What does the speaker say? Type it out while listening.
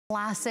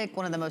classic,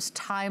 one of the most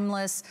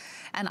timeless,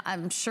 and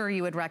I'm sure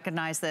you would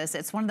recognize this.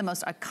 It's one of the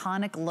most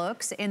iconic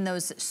looks in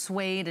those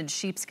suede and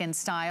sheepskin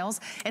styles.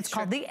 It's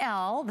called the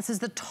L. This is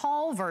the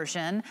tall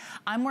version.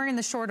 I'm wearing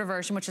the shorter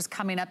version, which is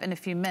coming up in a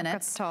few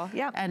minutes. That's tall,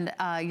 yep. And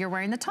you're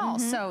wearing the tall.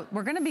 So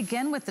we're gonna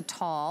begin with the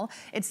tall.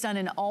 It's done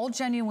in all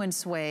genuine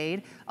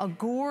suede, a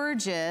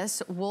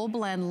gorgeous wool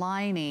blend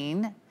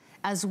lining,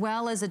 as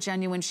well as a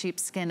genuine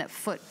sheepskin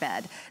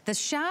footbed. The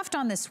shaft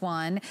on this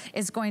one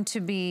is going to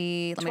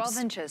be 12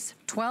 inches.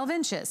 12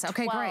 inches,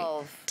 okay, 12.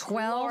 Great.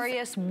 12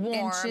 glorious,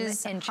 warm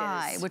inches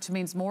high, which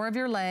means more of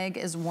your leg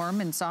is warm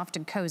and soft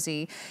and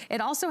cozy.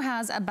 It also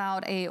has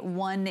about a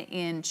 1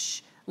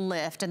 inch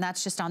lift, and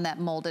that's just on that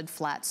molded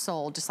flat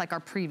sole, just like our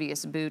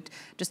previous boot,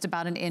 just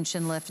about 1 inch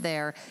in lift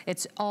there.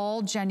 It's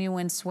all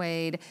genuine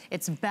suede.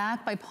 It's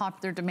backed by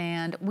popular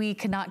demand. We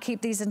cannot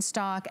keep these in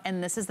stock,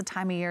 and this is the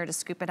time of year to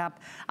scoop it up.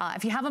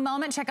 If you have a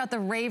moment, check out the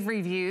rave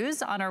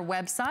reviews on our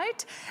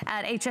website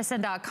at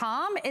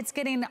hsn.com. It's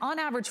getting, on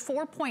average,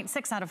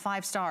 4.6 out of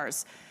 5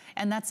 stars.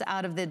 And that's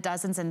out of the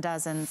dozens and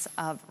dozens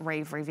of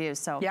rave reviews.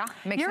 So yeah,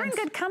 you're in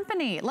good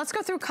company. Let's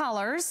go through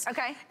colors.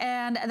 Okay.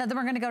 And then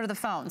we're gonna go to the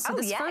phone. So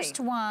this first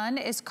one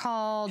is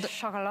called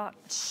Chocolat.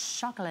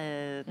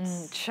 Chocolate.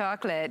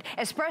 Chocolate.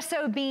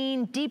 Espresso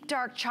bean, deep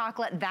dark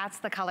chocolate, that's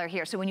the color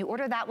here. So when you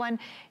order that one,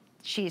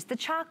 she's the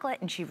chocolate,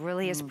 and she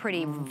really is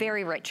pretty,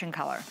 very rich in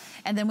color.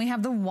 And then we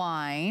have the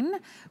wine,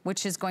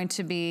 which is going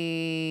to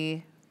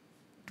be,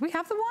 do we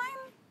have the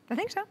wine? I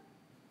think so.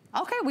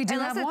 Okay, we do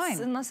have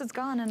wine. Unless it's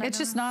gone. And it's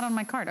just not on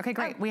my card. Okay,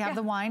 great. We have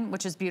the wine,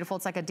 which is beautiful.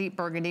 It's like a deep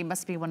burgundy.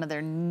 Must be one of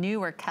their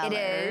newer colors.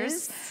 It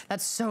is.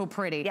 That's so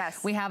pretty.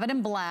 Yes. We have it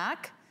in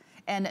black.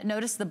 And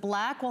notice the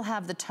black will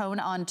have the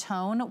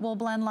tone-on-tone wool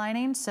blend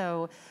lining,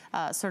 so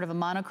sort of a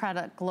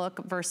monochromatic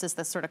look versus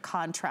the sort of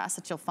contrast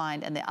that you'll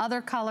find in the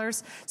other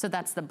colors. So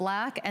that's the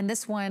black, and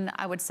this one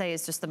I would say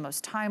is just the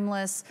most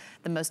timeless,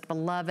 the most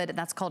beloved, and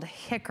that's called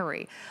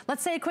Hickory.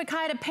 Let's say a quick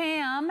hi to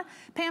Pam.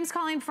 Pam's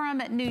calling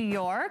from New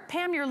York.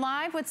 Pam, you're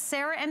live with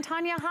Sarah and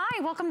Tanya. Hi,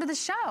 welcome to the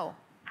show.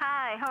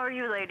 Hi, how are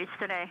you ladies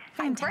today?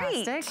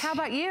 Fantastic. Great. How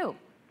about you?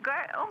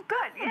 Good. Oh,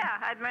 good. Yeah,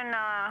 I've been.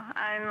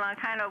 I'm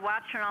kind of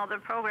watching all the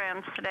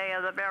programs today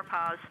of the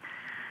BEARPAWs.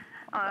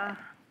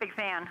 Big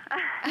fan.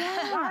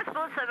 Warmest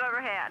boots I've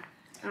ever had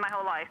in my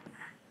whole life.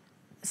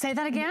 Say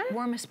that again.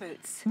 Warmest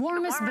boots.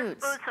 Warmest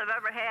boots I've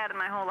ever had in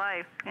my whole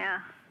life. Yeah.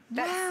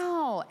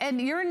 Wow.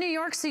 And you're in New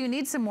York, so you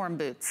need some warm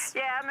boots.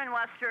 Yeah, I'm in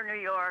Western New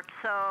York,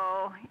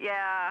 so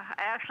yeah,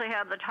 I actually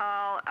have the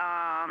tall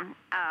L's,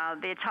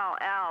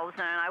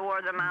 and I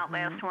wore them out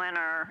last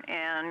winter,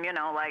 and you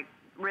know, like.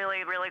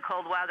 Really, really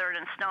cold weather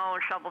and snow,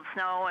 shoveled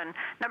snow, and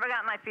never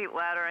got my feet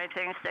wet or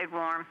anything, stayed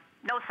warm.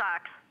 No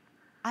socks.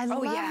 I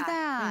love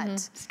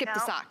that. Skip the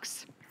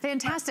socks.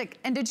 Fantastic.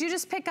 And did you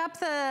just pick up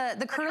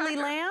the curly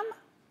lamb?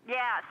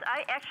 Yes,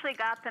 I actually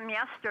got them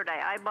yesterday.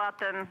 I bought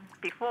them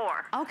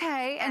before.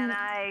 Okay. And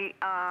I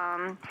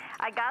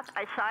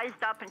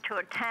sized up into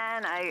a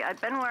 10. I've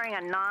been wearing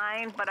a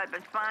 9, but I've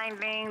been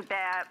finding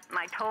that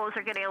my toes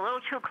are getting a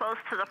little too close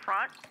to the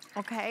front.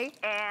 Okay.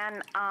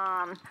 And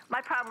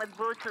my problem with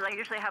boots is I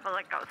usually have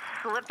like a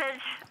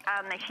slippage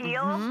on the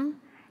heel.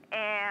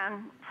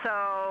 And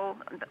so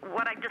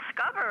what I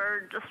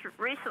discovered just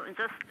recently,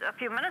 just a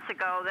few minutes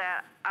ago,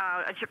 that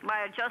by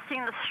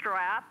adjusting the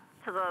strap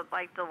to the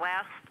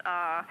last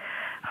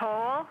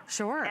hole,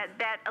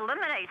 that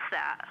eliminates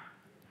that.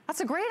 That's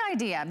a great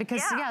idea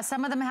because, yeah,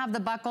 some of them have the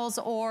buckles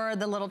or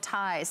the little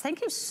ties.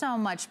 Thank you so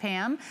much,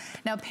 Pam.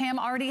 Now, Pam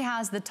already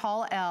has the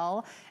tall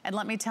L, and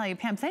let me tell you,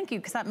 Pam, thank you,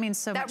 because that means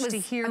so much to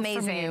hear from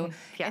you.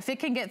 Yeah. If it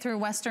can get through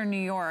Western New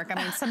York,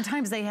 I mean,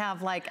 sometimes they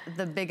have like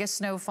the biggest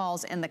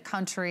snowfalls in the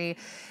country,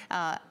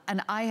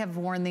 and I have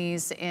worn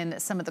these in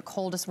some of the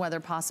coldest weather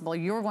possible.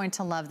 You're going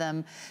to love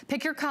them.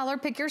 Pick your color,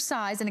 pick your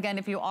size, and again,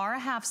 if you are a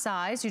half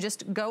size, you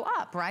just go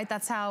up, right?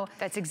 That's how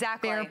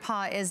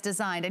BEARPAW is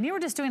designed. And you were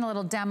just doing a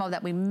little demo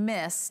that we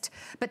missed,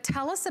 but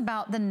tell us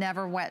about the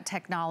NeverWet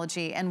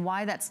technology and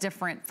why that's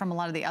different from a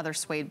lot of the other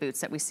suede boots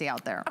that we see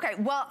out there. Okay,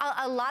 well,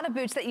 a lot of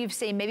boots that you've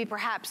seen, maybe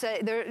perhaps,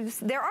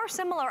 there are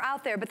similar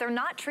out there, but they're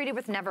not treated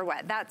with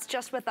NeverWet. That's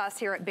just with us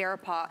here at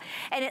BEARPAW.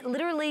 And it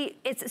literally,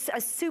 it's a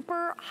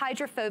super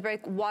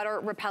hydrophobic water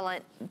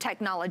repellent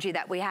technology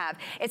that we have.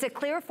 It's a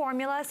clear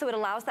formula, so it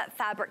allows that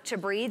fabric to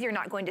breathe. You're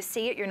not going to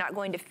see it, you're not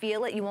going to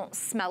feel it, you won't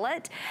smell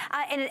it.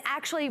 And it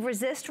actually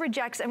resists,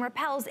 rejects, and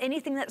repels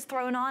anything that's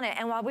thrown on it.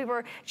 And while we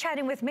were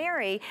chatting with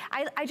Mary,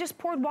 I just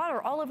poured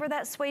water all over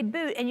that suede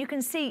boot, and you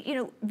can see, you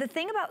know, the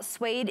thing about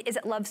suede is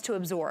it loves to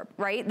absorb,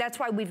 right? That's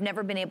why we've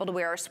never been able to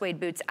wear our suede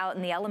boots out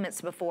in the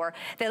elements before.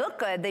 They look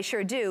good, they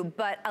sure do,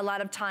 but a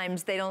lot of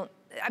times they don't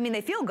I mean,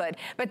 they feel good,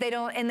 but they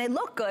don't, and they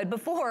look good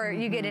before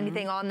you get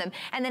anything on them.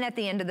 And then at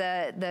the end of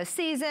the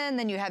season,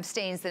 then you have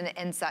stains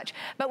and such.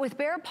 But with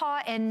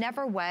BEARPAW and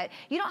NeverWet,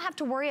 you don't have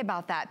to worry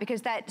about that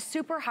because that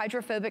super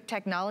hydrophobic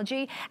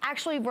technology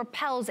actually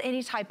repels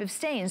any type of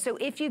stain. So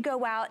if you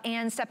go out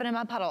and step in a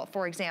mud puddle,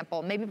 for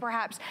example, maybe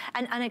perhaps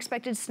an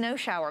unexpected snow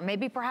shower,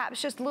 maybe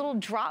perhaps just little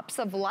drops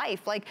of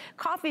life like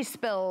coffee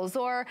spills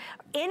or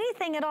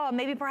anything at all,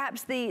 maybe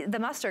perhaps the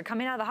mustard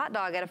coming out of the hot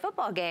dog at a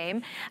football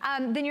game,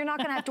 then you're not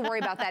gonna have to worry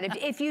about that.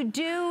 If you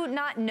do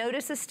not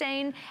notice a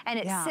stain and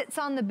it sits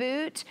on the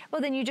boot,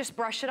 well then you just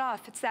brush it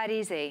off. It's that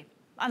easy.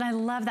 And I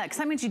love that, because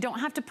that means you don't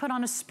have to put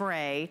on a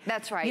spray.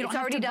 That's right, you don't it's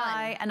already done.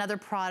 buy another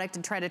product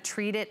and try to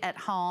treat it at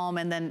home,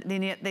 and then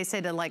they say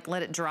to like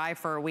let it dry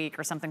for a week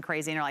or something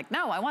crazy, and you're like,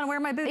 no, I wanna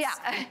wear my boots,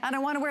 and I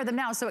wanna wear them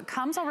now. So it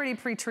comes already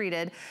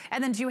pre-treated,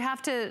 and then do you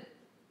have to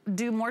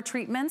do more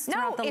treatments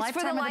throughout the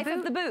lifetime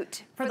of the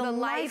boot? For the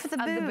life of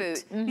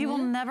the boot. You will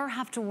never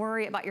have to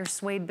worry about your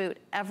suede boot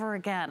ever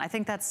again. I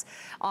think that's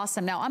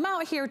awesome. Now, I'm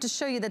out here to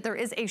show you that there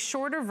is a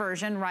shorter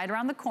version right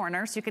around the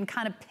corner, so you can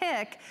kind of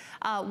pick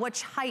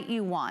which height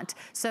you want.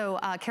 So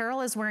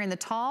Carol is wearing the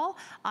tall,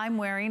 I'm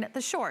wearing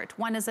the short.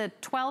 One is a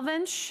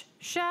 12-inch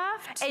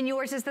shaft. And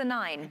yours is the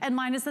 9. And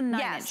mine is the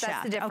 9-inch shaft. Yes,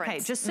 that's the difference. Okay,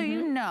 just so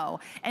you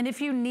know. And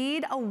if you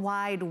need a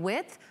wide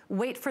width,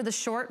 wait for the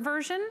short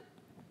version.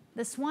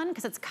 This one,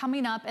 because it's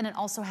coming up and it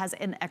also has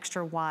an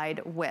extra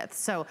wide width.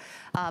 So,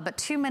 but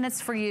 2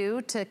 minutes for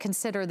you to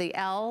consider the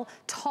L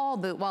tall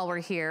boot while we're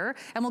here.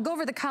 And we'll go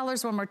over the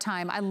colors one more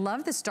time. I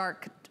love this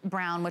dark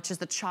brown, which is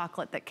the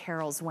chocolate that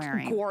Carol's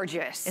wearing.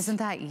 Gorgeous. Isn't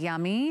that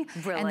yummy?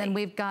 Really. And then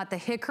we've got the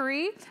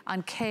hickory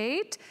on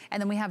Kate, and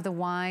then we have the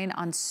wine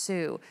on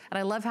Sue. And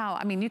I love how,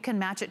 I mean, you can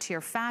match it to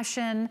your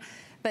fashion,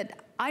 but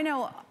I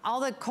know all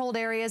the cold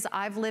areas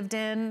I've lived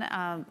in.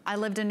 I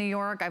lived in New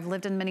York, I've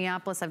lived in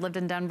Minneapolis, I've lived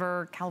in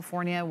Denver,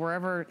 California,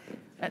 wherever.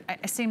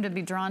 I seem to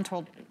be drawn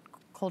to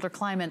colder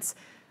climates.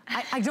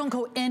 I don't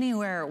go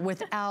anywhere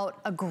without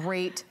a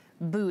great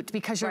boot,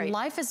 because your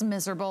life is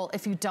miserable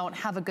if you don't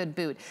have a good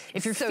boot.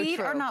 If your feet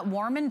are not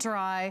warm and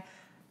dry,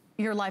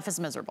 your life is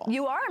miserable.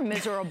 You are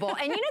miserable.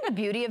 And you know the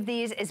beauty of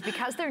these is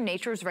because they're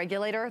nature's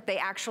regulator, they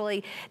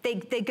actually, they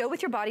go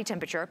with your body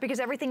temperature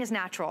because everything is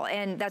natural.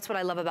 And that's what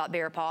I love about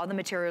BEARPAW. The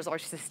materials are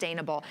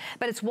sustainable.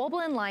 But it's wool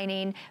blend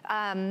lining,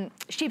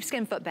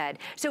 sheepskin footbed.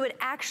 So it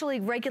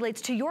actually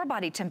regulates to your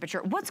body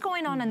temperature. What's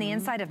going on the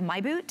inside of my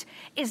boot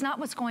is not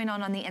what's going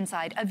on the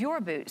inside of your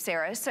boot,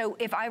 Sarah. So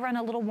if I run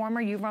a little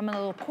warmer, you run a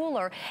little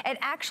cooler, it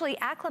actually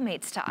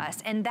acclimates to us.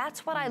 And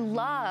that's what I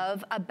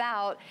love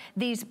about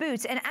these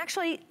boots. And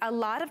actually, a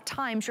lot of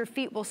times your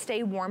feet will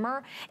stay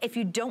warmer if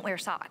you don't wear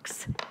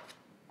socks,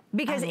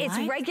 because it's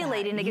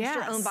regulating against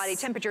your own body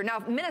temperature. Now,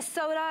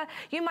 Minnesota,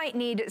 you might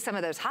need some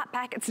of those hot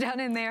packets down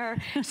in there,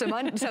 some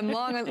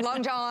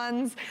long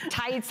johns,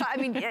 tights. I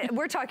mean,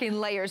 we're talking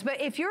layers.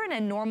 But if you're in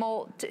a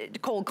normal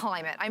cold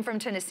climate, I'm from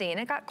Tennessee, and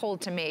it got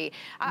cold to me.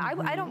 I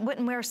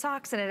wouldn't wear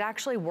socks, and it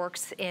actually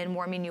works in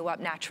warming you up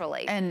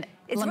naturally. And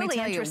it's let really me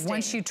tell interesting. you,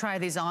 once you try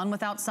these on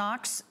without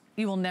socks,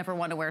 you will never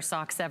want to wear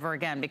socks ever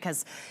again,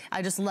 because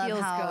I just love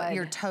how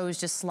your toes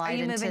just slide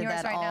into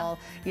that all.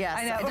 Yes,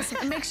 I know. It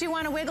just makes you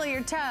want to wiggle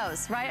your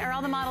toes, right? Are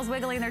all the models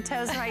wiggling their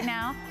toes right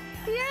now?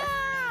 Yeah,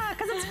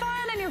 because it's fun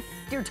and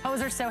your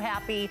toes are so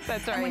happy.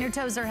 That's right. And when your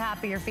toes are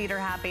happy, your feet are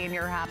happy and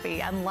you're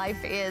happy, and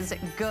life is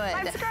good.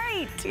 That's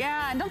great.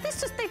 Yeah, and don't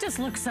they just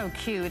look so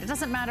cute. It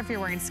doesn't matter if you're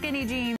wearing skinny jeans,